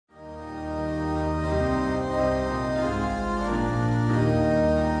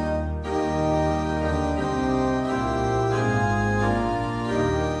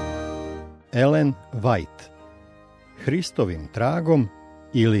Elen Vajt. Hristovim tragom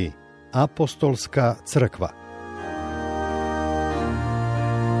ili apostolska crkva.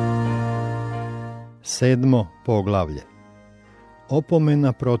 7. poglavlje.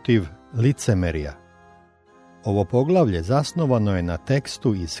 Opomena protiv licemerja. Ovo poglavlje zasnovano je na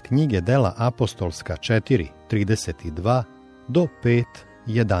tekstu iz knjige Dela apostolska 4:32 do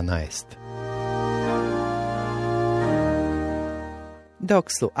 5:11.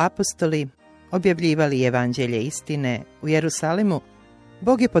 Dok su apostoli objavljivali evanđelje istine u Jerusalimu,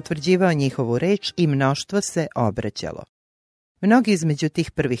 Bog je potvrđivao njihovu reč i mnoštvo se obraćalo. Mnogi između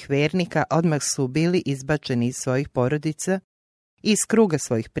tih prvih vernika odmah su bili izbačeni iz svojih porodica i iz kruga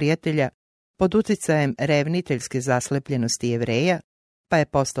svojih prijatelja pod uticajem revniteljske zaslepljenosti Jevreja, pa je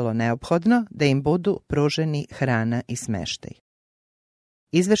postalo neophodno da im budu pruženi hrana i smeštaj.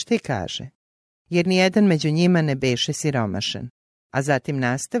 Izveštaj kaže, jer nijedan među njima ne beše siromašan, a zatim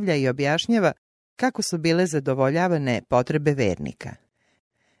nastavlja i objašnjava kako su bile zadovoljavane potrebe vernika.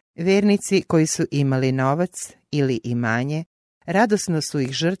 Vernici koji su imali novac ili imanje, radosno su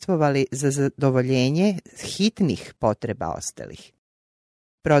ih žrtvovali za zadovoljenje hitnih potreba ostalih.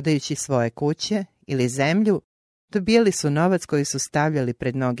 Prodajući svoje kuće ili zemlju, dobijali su novac koji su stavljali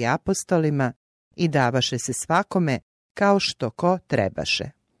pred noge apostolima i davaše se svakome kao što ko trebaše.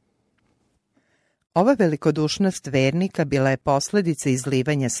 Ova velikodušnost vernika bila je posljedica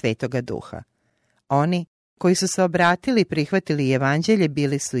izlivanja Svetoga Duha. Oni koji su se obratili i prihvatili evanđelje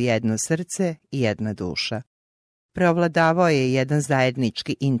bili su jedno srce i jedna duša. Preovladavao je jedan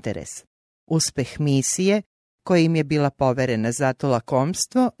zajednički interes. Uspeh misije, koja im je bila poverena, zato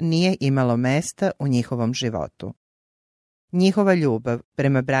lakomstvo nije imalo mesta u njihovom životu. Njihova ljubav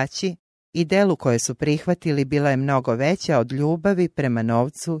prema braći i delu koje su prihvatili bila je mnogo veća od ljubavi prema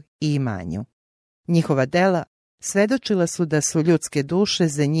novcu i imanju. Njihova dela svedočila su da su ljudske duše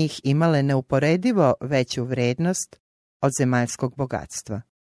za njih imale neuporedivo veću vrednost od zemaljskog bogatstva.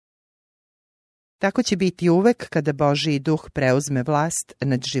 Tako će biti uvek kada Božji duh preuzme vlast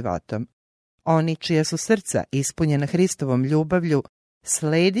nad životom. Oni čija su srca ispunjena Hristovom ljubavlju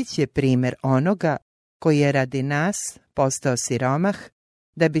sledit će primjer onoga koji je radi nas postao siromah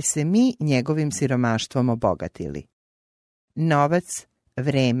da bi se mi njegovim siromaštvom obogatili. Novac,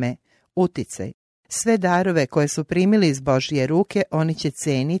 vreme, uticaj, sve darove koje su primili iz Božje ruke oni će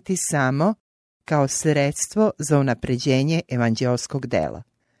ceniti samo kao sredstvo za unapređenje evanđeoskog dela.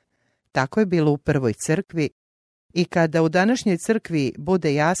 Tako je bilo u prvoj crkvi i kada u današnjoj crkvi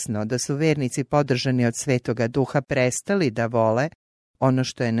bude jasno da su vernici podržani od Svetoga Duha prestali da vole ono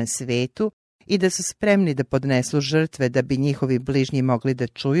što je na svetu i da su spremni da podnesu žrtve da bi njihovi bližnji mogli da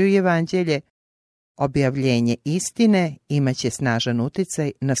čuju evanđelje, objavljenje istine imaće snažan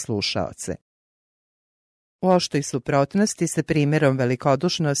uticaj na slušaoce. U oštoj suprotnosti sa primjerom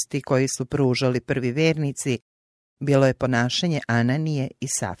velikodušnosti koji su pružali prvi vernici bilo je ponašanje Ananije i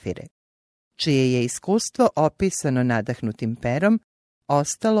Safire, čije je iskustvo opisano nadahnutim perom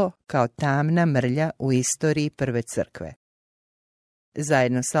ostalo kao tamna mrlja u istoriji prve crkve.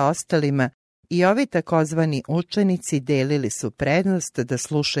 Zajedno sa ostalima i ovi takozvani učenici delili su prednost da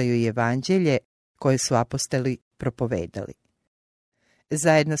slušaju evanđelje koje su apostoli propovedali.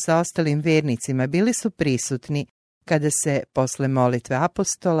 Zajedno sa ostalim vernicima bili su prisutni kada se posle molitve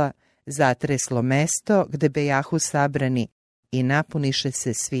apostola zatreslo mesto gde bejahu sabrani i napuniše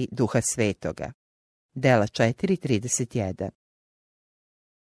se svi Duha Svetoga. Dela 4:31.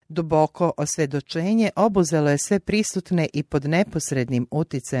 Duboko osvedočenje obuzelo je sve prisutne i pod neposrednim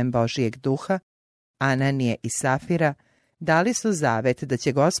uticajem Božijeg Duha, Ananije i Safira, dali su zavet da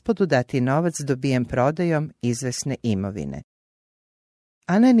će Gospodu dati novac dobijen prodajom izvesne imovine.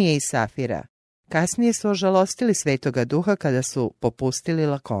 Ananije i Safira kasnije su ožalostili Svetoga Duha kada su popustili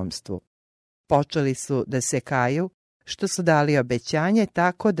lakomstvu. Počeli su da se kaju što su dali obećanje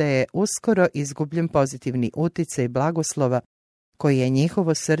tako da je uskoro izgubljen pozitivni uticaj blagoslova koji je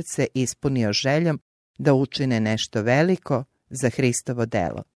njihovo srce ispunio željom da učine nešto veliko za Hristovo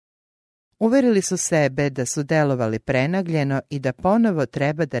delo. Uverili su sebe da su delovali prenagljeno i da ponovo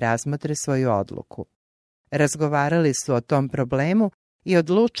treba da razmotre svoju odluku. Razgovarali su o tom problemu i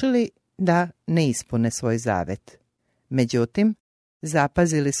odlučili da ne ispune svoj zavet. Međutim,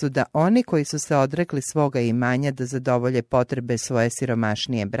 zapazili su da oni koji su se odrekli svoga imanja da zadovolje potrebe svoje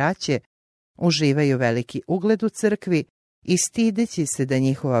siromašnije braće, uživaju veliki ugled u crkvi i stideći se da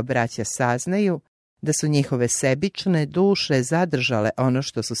njihova braća saznaju da su njihove sebične duše zadržale ono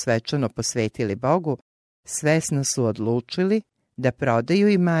što su svečano posvetili Bogu, svesno su odlučili da prodaju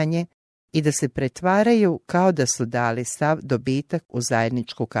imanje i da se pretvaraju kao da su dali sav dobitak u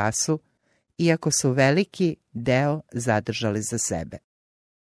zajedničku kasu, iako su veliki deo zadržali za sebe.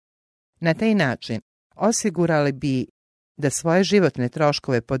 Na taj način osigurali bi da svoje životne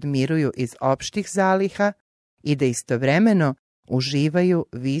troškove podmiruju iz opštih zaliha i da istovremeno uživaju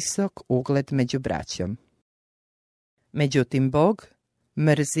visok ugled među braćom. Međutim, Bog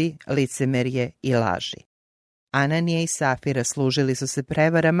mrzi licemerje i laži. Ananija i Safira služili su se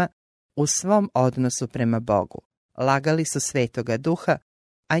prevarama u svom odnosu prema Bogu. Lagali su Svetoga Duha,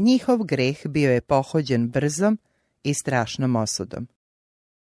 a njihov greh bio je pohođen brzom i strašnom osudom.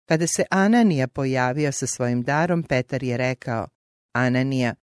 Kada se Ananija pojavio sa svojim darom, Petar je rekao: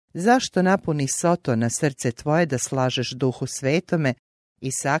 Ananija, zašto napuni soto na srce tvoje da slažeš Duhu Svetome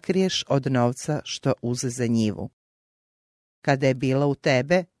i sakriješ od novca što uze za njivu? Kada je bila u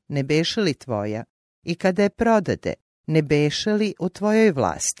tebe, ne beše li tvoja? I kada je prodade, ne beše li u tvojoj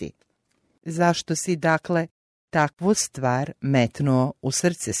vlasti? Zašto si, dakle, takvu stvar metnuo u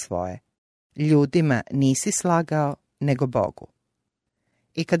srce svoje? Ljudima nisi slagao, nego Bogu.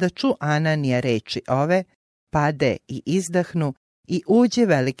 I kada ču Ananija reči ove, pade i izdahnu i uđe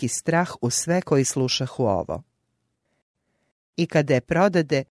veliki strah u sve koji slušahu ovo. I kada je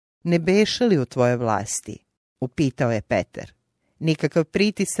prodade, ne beše li u tvojoj vlasti? Upitao je Petar. Nikakav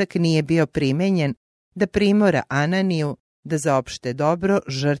pritisak nije bio primenjen da primora Ananiju da za opšte dobro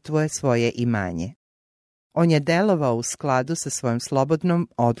žrtvuje svoje imanje. On je delovao u skladu sa svojom slobodnom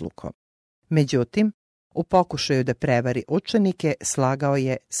odlukom. Međutim, u pokušaju da prevari učenike, slagao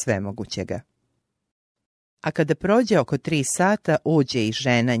je svemogućega. A kada prođe oko 3 sata, uđe i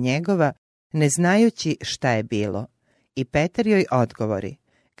žena njegova, ne znajući šta je bilo. I Petar joj odgovori: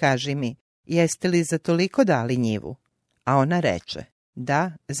 kaži mi, jeste li za toliko dali njivu? A ona reče: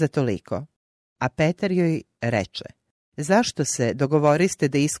 da, za toliko. A Petar joj reče: zašto se dogovoriste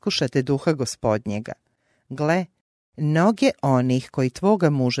da iskušate Duha Gospodnjega? Gle, noge onih koji tvoga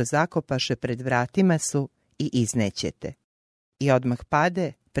muža zakopaše pred vratima su i iznećete. I odmah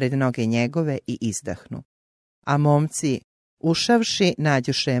pade pred noge njegove i izdahnu. A momci, ušavši,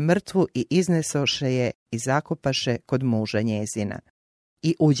 nađoše je mrtvu i iznesoše je i zakopaše kod muža njezina.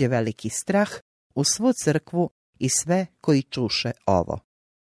 I uđe veliki strah u svu crkvu i sve koji čuše ovo.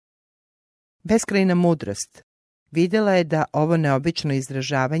 Beskrajna mudrost videla je da ovo neobično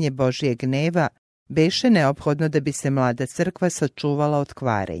izražavanje Božijeg gneva beše neophodno da bi se mlada crkva sačuvala od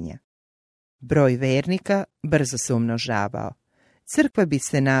kvarenja. Broj vernika brzo se umnožavao. Crkva bi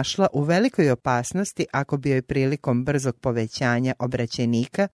se našla u velikoj opasnosti ako bi joj prilikom brzog povećanja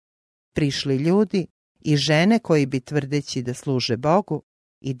obraćenika prišli ljudi i žene koji bi, tvrdeći da služe Bogu,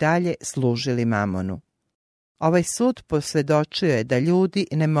 i dalje služili mamonu. Ovaj sud posvedočio je da ljudi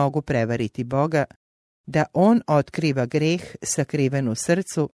ne mogu prevariti Boga, da on otkriva greh sakriven u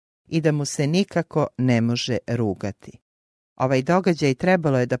srcu i da mu se nikako ne može rugati. Ovaj događaj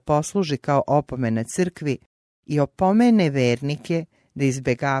trebalo je da posluži kao opomena crkvi i opomene vernike da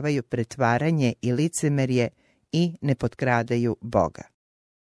izbegavaju pretvaranje i licemerje i ne potkradaju Boga.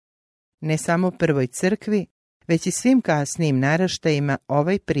 Ne samo prvoj crkvi, već i svim kasnijim naraštajima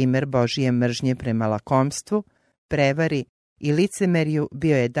ovaj primer Božije mržnje prema lakomstvu, prevari i licemerju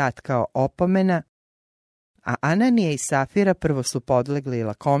bio je dat kao opomena, a Ananija i Safira prvo su podlegli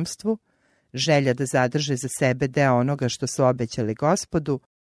lakomstvu, želja da zadrže za sebe deo onoga što su obećali Gospodu,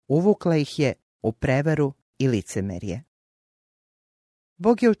 uvukla ih je u prevaru i licemerje.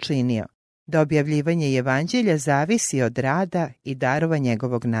 Bog je učinio da objavljivanje evanđelja zavisi od rada i darova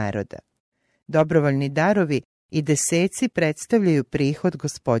njegovog naroda. Dobrovoljni darovi i deseci predstavljaju prihod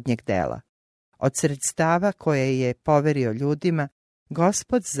Gospodnjeg dela. Od sredstava koje je poverio ljudima,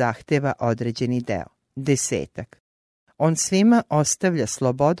 Gospod zahteva određeni deo, 10. On svima ostavlja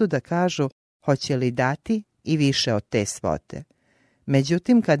slobodu da kažu hoće li dati i više od te svote.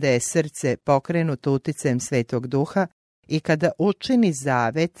 Međutim, kada je srce pokrenuto uticajem Svetog Duha i kada učini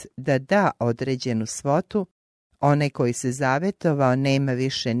zavet da da određenu svotu, onaj koji se zavetovao nema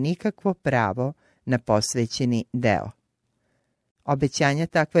više nikakvo pravo na posvećeni deo. Obećanja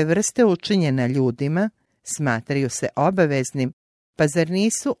takve vrste učinjena ljudima smatraju se obaveznim, pa zar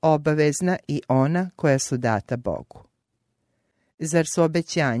nisu obavezna i ona koja su data Bogu? Zar su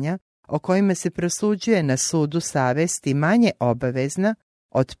obećanja o kojima se prosuđuje na sudu savesti manje obavezna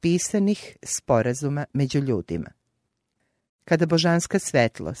od pisanih sporazuma među ljudima? Kada božanska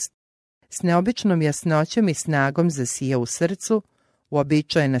svetlost s neobičnom jasnoćom i snagom zasija u srcu,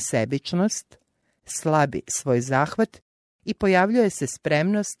 uobičajena sebičnost slabi svoj zahvat i pojavljuje se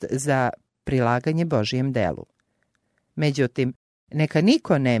spremnost za prilaganje Božijem delu. Međutim, neka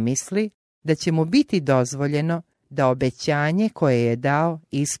niko ne misli da će mu biti dozvoljeno da obećanje koje je dao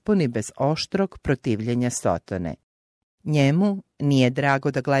ispuni bez oštrog protivljenja Sotone. Njemu nije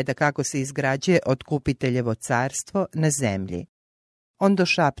drago da gleda kako se izgrađuje otkupiteljevo carstvo na zemlji. On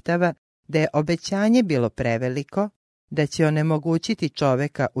došaptava da je obećanje bilo preveliko, da će onemogućiti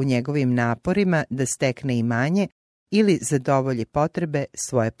čoveka u njegovim naporima da stekne imanje ili zadovolji potrebe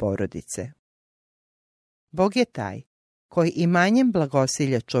svoje porodice. Bog je taj koji imanjem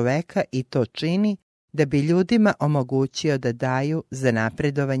blagosilja čoveka i to čini da bi ljudima omogućio da daju za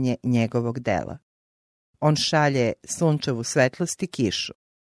napredovanje njegovog dela. On šalje sunčevu svetlost i kišu.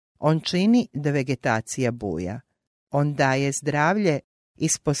 On čini da vegetacija buja. On daje zdravlje i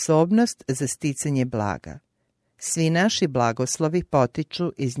sposobnost za sticanje blaga. Svi naši blagoslovi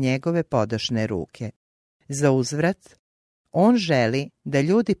potiču iz njegove podašne ruke. Za uzvrat, on želi da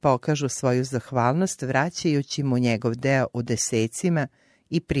ljudi pokažu svoju zahvalnost vraćajući mu njegov deo u desecima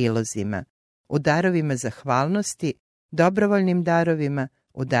i prilozima, u darovima zahvalnosti, dobrovoljnim darovima,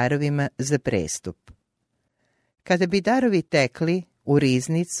 u darovima za prestup. Kada bi darovi tekli u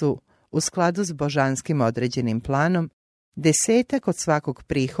riznicu u skladu s božanskim određenim planom, 10 od svakog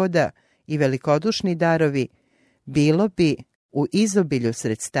prihoda i velikodušni darovi bilo bi u izobilju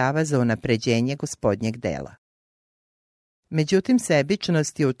sredstava za unapređenje gospodnjeg dela. Međutim,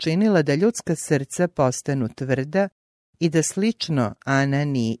 sebičnost je učinila da ljudska srca postanu tvrda i da slično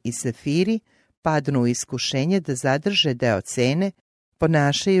Ananiji i Safiri padnu u iskušenje da zadrže deo cene,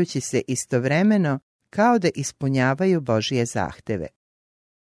 ponašajući se istovremeno kao da ispunjavaju Božije zahteve.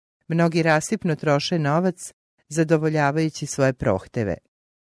 Mnogi rasipno troše novac zadovoljavajući svoje prohteve.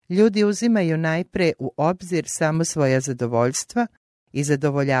 Ljudi uzimaju najpre u obzir samo svoja zadovoljstva i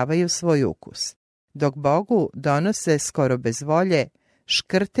zadovoljavaju svoj ukus, dok Bogu donose skoro bez volje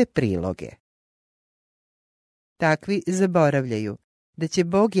škrte priloge. Takvi zaboravljaju da će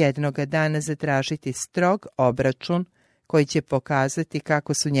Bog jednoga dana zatražiti strog obračun koji će pokazati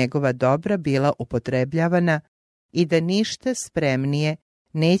kako su njegova dobra bila upotrebljavana i da ništa spremnije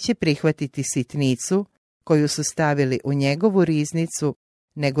neće prihvatiti sitnicu koju su stavili u njegovu riznicu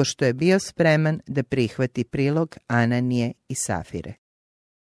nego što je bio spreman da prihvati prilog Ananije i Safire.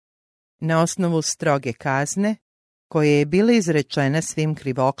 Na osnovu stroge kazne, koja je bila izrečena svim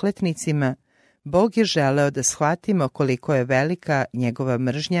krivokletnicima, Bog je želeo da shvatimo koliko je velika njegova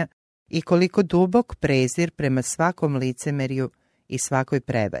mržnja i koliko dubok prezir prema svakom licemerju i svakoj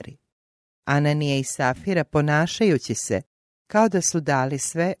prevari. Ananija i Safira, ponašajući se kao da su dali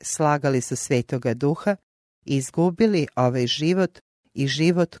sve, slagali sa Svetoga Duha i izgubili ovaj život i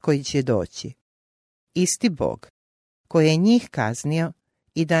život koji će doći. Isti Bog, koji je njih kaznio,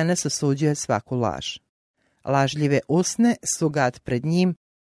 i danas osuđuje svaku laž. Lažljive usne su gad pred njim.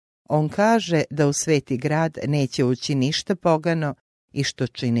 On kaže da u sveti grad neće ući ništa pogano i što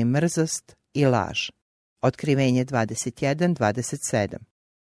čini mrzost i laž. Otkrivenje 21:27.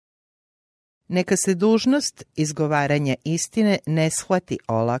 Neka se dužnost izgovaranja istine ne shvati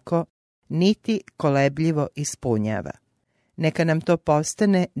olako, niti kolebljivo ispunjava. Neka nam to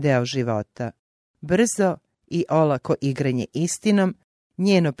postane deo života. Brzo i olako igranje istinom,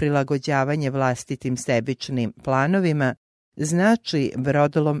 njeno prilagođavanje vlastitim sebičnim planovima, znači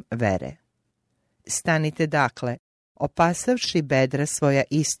brodolom vere. Stanite dakle, opasavši bedra svoja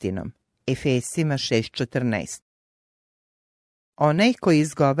istinom. Efesima 6:14. Onaj koji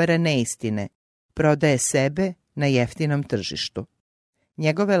izgovara neistine, prodaje sebe na jeftinom tržištu.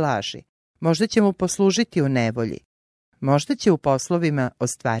 Njegove laži možda će mu poslužiti u nevolji, možda će u poslovima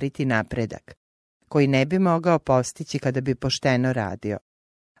ostvariti napredak, koji ne bi mogao postići kada bi pošteno radio,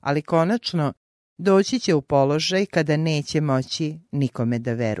 ali konačno doći će u položaj kada neće moći nikome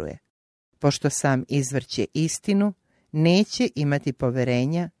da veruje. Pošto sam izvrće istinu, neće imati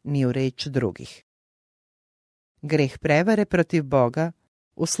poverenja ni u reč drugih. Greh prevare protiv Boga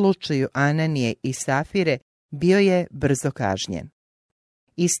u slučaju Ananije i Safire bio je brzo kažnjen.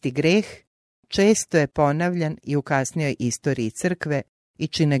 Isti greh često je ponavljan i u kasnijoj istoriji crkve i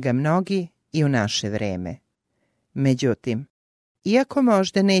čine ga mnogi i u naše vreme. Međutim, iako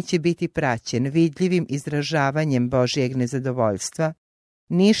možda neće biti praćen vidljivim izražavanjem Božijeg nezadovoljstva,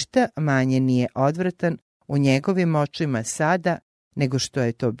 ništa manje nije odvratan u njegovim očima sada nego što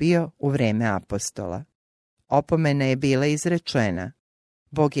je to bio u vreme apostola. Opomena je bila izrečena.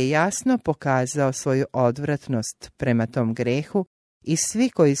 Bog je jasno pokazao svoju odvratnost prema tom grehu i svi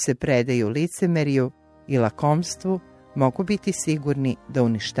koji se predaju licemerju i lakomstvu mogu biti sigurni da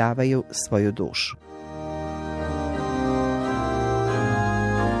uništavaju svoju dušu.